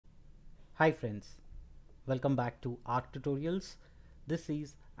Hi friends, welcome back to Arc Tutorials. This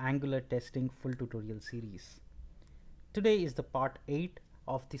is Angular Testing Full Tutorial Series. Today is the part 8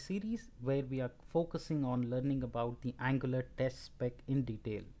 of the series where we are focusing on learning about the Angular test spec in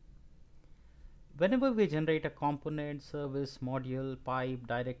detail. Whenever we generate a component, service, module, pipe,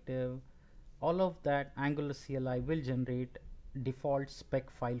 directive, all of that Angular CLI will generate default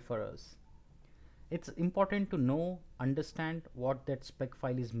spec file for us. It's important to know, understand what that spec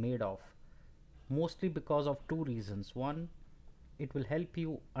file is made of. Mostly because of two reasons. One, it will help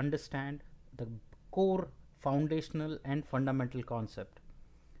you understand the core foundational and fundamental concept.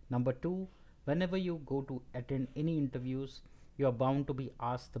 Number two, whenever you go to attend any interviews, you are bound to be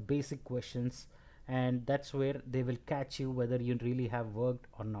asked the basic questions, and that's where they will catch you whether you really have worked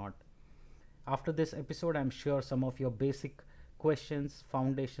or not. After this episode, I'm sure some of your basic questions,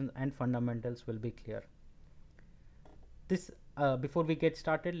 foundations and fundamentals will be clear. Before we get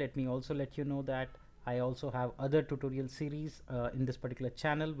started, let me also let you know that I also have other tutorial series in this particular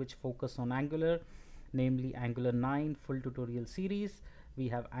channel which focus on Angular, namely Angular 9 full tutorial series. We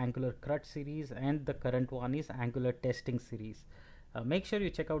have Angular CRUD series, and the current one is Angular testing series. Make sure you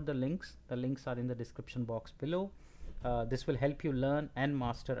check out the links. The links are in the description box below. This will help you learn and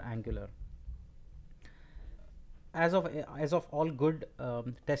master Angular. As of all good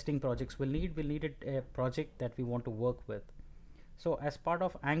testing projects, we'll need a project that we want to work with. So as part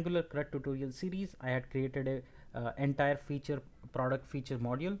of Angular CRUD tutorial series, I had created a entire product feature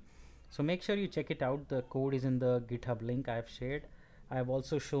module. So make sure you check it out. The code is in the GitHub link I have shared. I have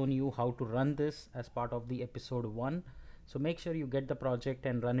also shown you how to run this as part of the episode 1. So make sure you get the project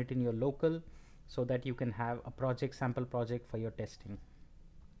and run it in your local so that you can have a sample project for your testing.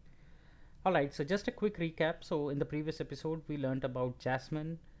 Alright, so just a quick recap. So in the previous episode, we learned about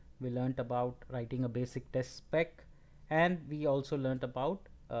Jasmine, we learned about writing a basic test spec, and we also learned about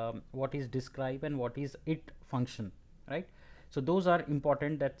what is describe and what is it function, right? So those are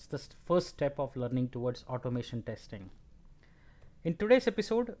important. That's the first step of learning towards automation testing. In today's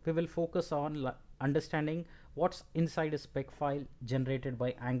episode, we will focus on understanding what's inside a spec file generated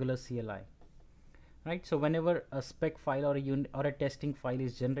by Angular CLI. Right, so whenever a spec file or a testing file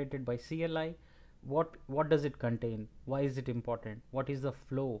is generated by CLI, what does it contain? Why is it important? What is the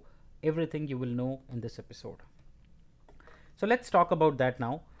flow? Everything you will know in this episode. So let's talk about that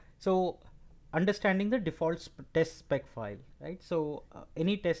now. So understanding the default test spec file, right? So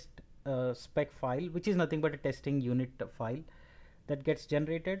any test spec file, which is nothing but a testing unit file that gets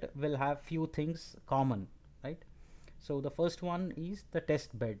generated, will have few things common, right? So the first one is the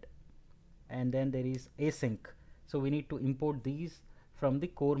test bed, and then there is async. So we need to import these from the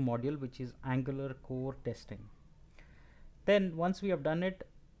core module, which is Angular core testing. Then once we have done it,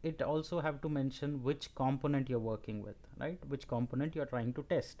 it also have to mention which component you're working with, right? Which component you're trying to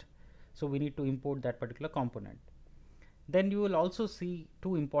test. So we need to import that particular component. Then you will also see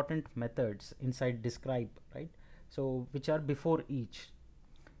two important methods inside describe, right? So which are before each.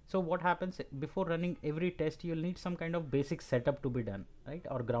 So what happens before running every test, you'll need some kind of basic setup to be done, right?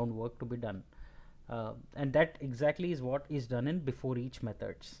 Or groundwork to be done. And that exactly is what is done in before each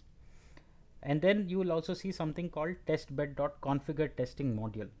methods. And then you will also see something called testbed.configure testing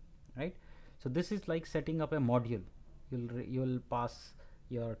module, right? So this is like setting up a module. You'll pass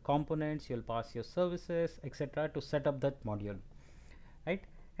your components, you'll pass your services, etc. to set up that module, right?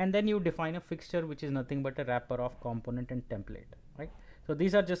 And then you define a fixture, which is nothing but a wrapper of component and template, right? So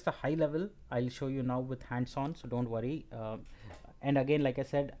these are just a high level. I'll show you now with hands-on, so don't worry. And again, like I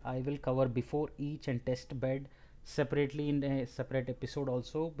said, I will cover before each and test bed separately in a separate episode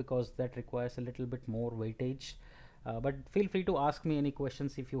also, because that requires a little bit more weightage. But feel free to ask me any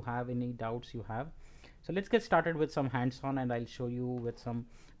questions if you have any doubts you have. So let's get started with some hands-on, and I'll show you with some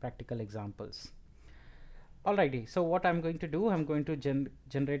practical examples. Alrighty, so what I'm going to do, I'm going to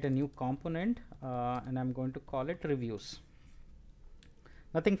generate a new component, and I'm going to call it reviews.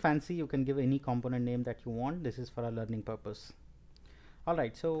 Nothing fancy, you can give any component name that you want. This is for a learning purpose.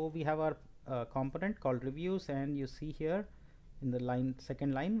 Alright, so we have our component called reviews, and you see here in the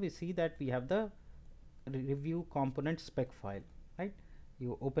second line, we see that we have the review component spec file, right?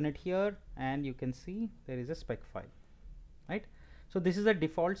 You open it here and you can see there is a spec file, right? So this is a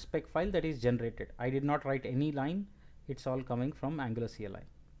default spec file that is generated. I did not write any line. It's all coming from Angular CLI.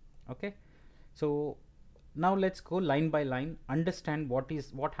 Okay. So now let's go line by line, understand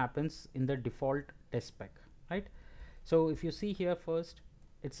what happens in the default test spec, right? So if you see here first,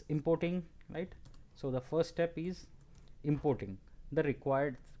 it's importing, right? So the first step is importing the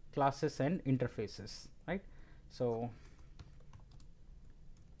required classes and interfaces, right? So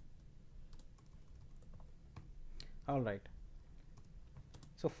all right.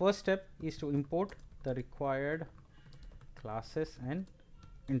 So first step is to import the required classes and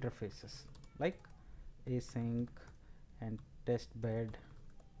interfaces like async and testbed,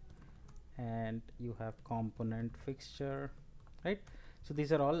 and you have component fixture, right? So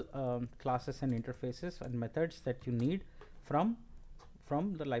these are all classes and interfaces and methods that you need from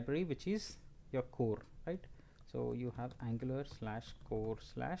the library, which is your core, right? So you have angular / core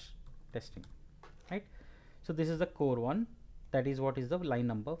 / testing, right? So this is the core one. That is what is the line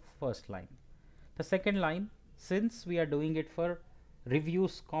number, first line. The second line, since we are doing it for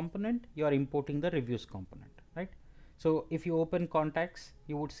reviews component, you are importing the reviews component, right? So if you open contacts,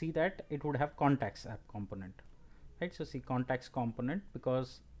 you would see that it would have contacts app component, right? So see contacts component,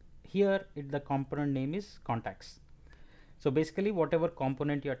 because here the component name is contacts. So basically whatever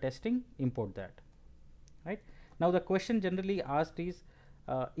component you are testing, import that, right? Now the question generally asked is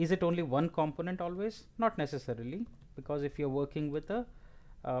it only one component always? Not necessarily, because if you're working with a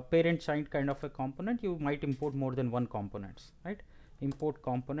parent-child kind of a component, you might import more than one components, right? Import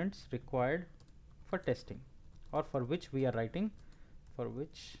components required for testing, or for which we are writing, for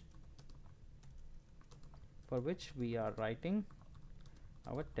which we are writing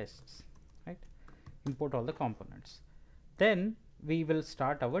our tests, right? Import all the components. Then we will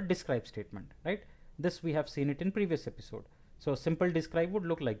start our describe statement, right? This we have seen it in previous episode. So simple describe would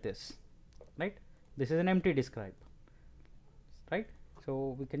look like this, right? This is an empty describe, right?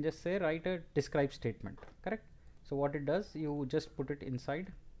 So we can just say write a describe statement, correct? So what it does, you just put it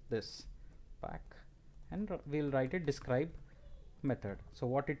inside this pack, and we'll write a describe method. So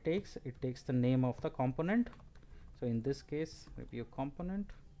what it takes the name of the component. So in this case, review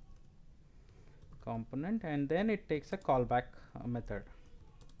component, and then it takes a callback method,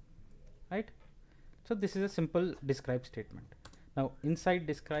 right? So this is a simple describe statement. Now inside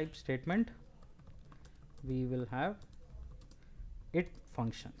describe statement, we will have it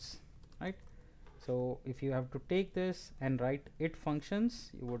functions, right? So if you have to take this and write it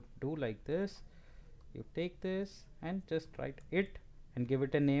functions, you would do like this. You take this and just write it and give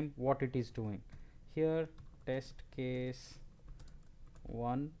it a name, what it is doing. Here test case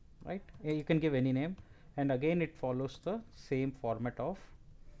 1, right? You can give any name, and again it follows the same format of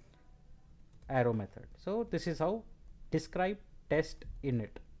arrow method. So this is how describe test init,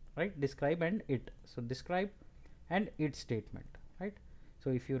 right? Describe and it. So describe and it statement, right?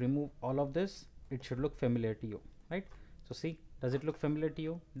 So if you remove all of this, it should look familiar to you, right? So see, does it look familiar to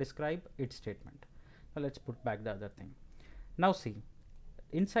you? Describe it statement. Now let's put back the other thing. Now see,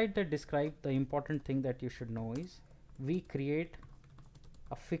 inside the describe, the important thing that you should know is we create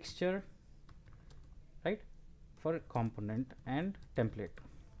a fixture, right, for component and template.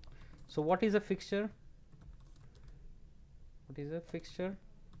 So what is a fixture? What is a fixture?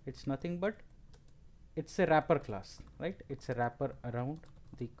 It's nothing but it's a wrapper class, right? It's a wrapper around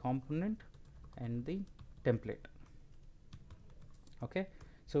the component and the template. Okay,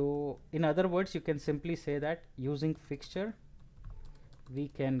 so in other words, you can simply say that using fixture we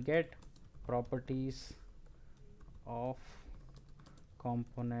can get properties of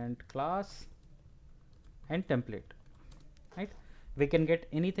component class and template, right? We can get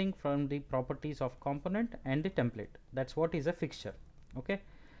anything from the properties of component and the template. That's what is a fixture. Okay,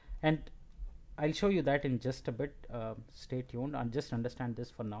 and I'll show you that in just a bit. Stay tuned and just understand this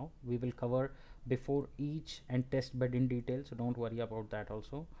for now. We will cover before each and test bed in detail, so don't worry about that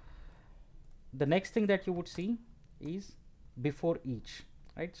also. The next thing that you would see is before each,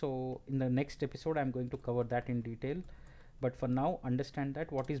 right? So in the next episode I'm going to cover that in detail, but for now understand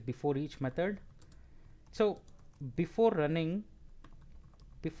that what is before each method. So before running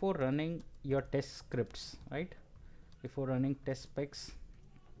your test scripts, right, before running test specs,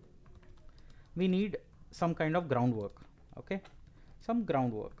 we need some kind of groundwork. Okay, some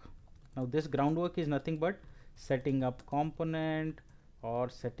groundwork. Now this groundwork is nothing but setting up component, or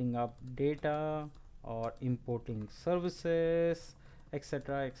setting up data, or importing services,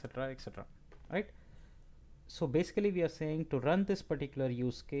 etc, etc, etc, right? So basically we are saying to run this particular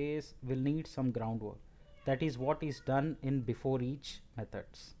use case, we'll need some groundwork. That is what is done in before each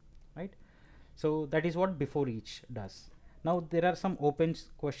methods, right? So that is what before each does. Now there are some open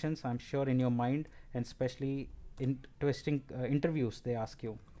questions I'm sure in your mind, and especially in testing interviews they ask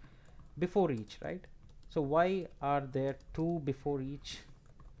you before each, right? So why are there two before each?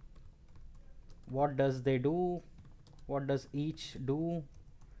 What does they do? What does each do,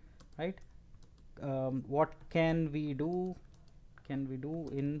 right? What can we do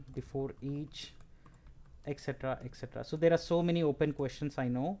in before each, etc, etc. So there are so many open questions. I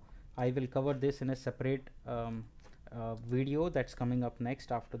know I will cover this in a separate video that's coming up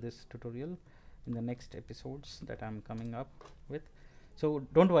next after this tutorial, in the next episodes that I'm coming up with. So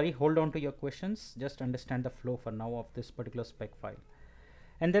don't worry, hold on to your questions, just understand the flow for now of this particular spec file.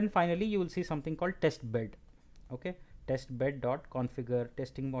 And then finally you will see something called testbed. Okay, testbed.configure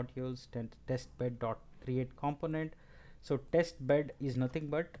testing modules, testbed.create component. So testbed is nothing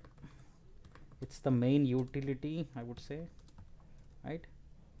but it's the main utility, I would say, right?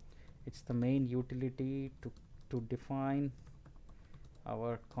 It's the main utility to define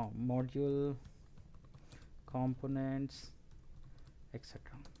our module components, etc.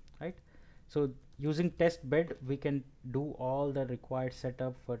 Right? So using testbed we can do all the required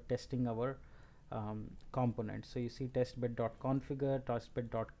setup for testing our components. So you see testbed.configure,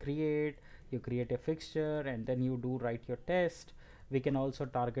 testbed.create, you create a fixture and then you do write your test. We can also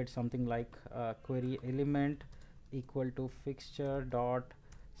target something like query element equal to fixture dot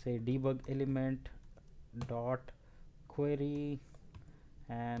say debug element dot query,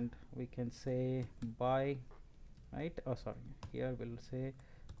 and we can say by, right? Oh sorry, here we'll say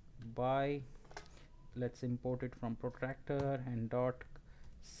by, let's import it from protractor and dot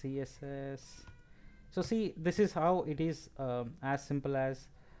css. So see, this is how it is, as simple as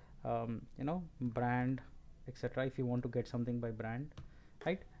you know, brand, etc. if you want to get something by brand,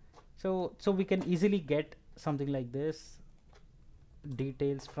 right? So we can easily get something like this,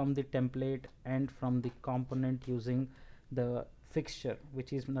 details from the template and from the component using the fixture,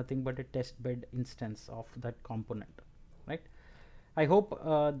 which is nothing but a testbed instance of that component, right? I hope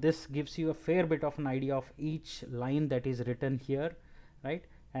this gives you a fair bit of an idea of each line that is written here, right?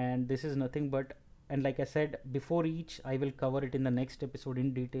 And this is nothing but, and like I said before, each I will cover it in the next episode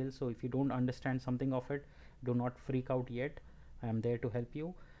in detail. So if you don't understand something of it, do not freak out yet. I am there to help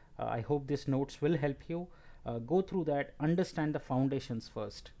you. I hope these notes will help you. Go through that, understand the foundations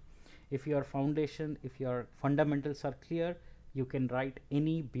first. If your fundamentals are clear, you can write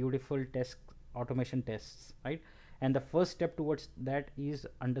any beautiful test automation tests, right? And the first step towards that is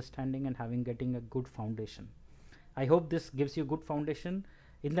understanding and getting a good foundation. I hope this gives you good foundation.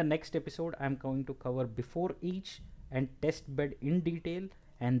 In the next episode, I'm going to cover before each and testbed in detail,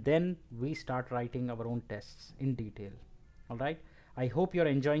 and then we start writing our own tests in detail. All right. I hope you're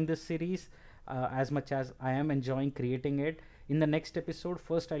enjoying this series as much as I am enjoying creating it. In the next episode,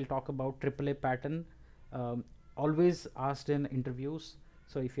 first I'll talk about AAA pattern, always asked in interviews.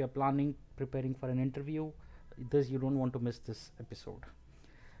 So if you're preparing for an interview, you don't want to miss this episode.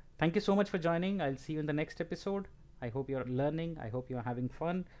 Thank you so much for joining. I'll see you in the next episode. I hope you're learning. I hope you're having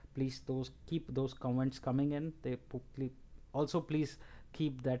fun. Please keep those comments coming in. Also please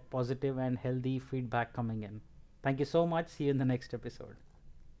keep that positive and healthy feedback coming in. Thank you so much. See you in the next episode.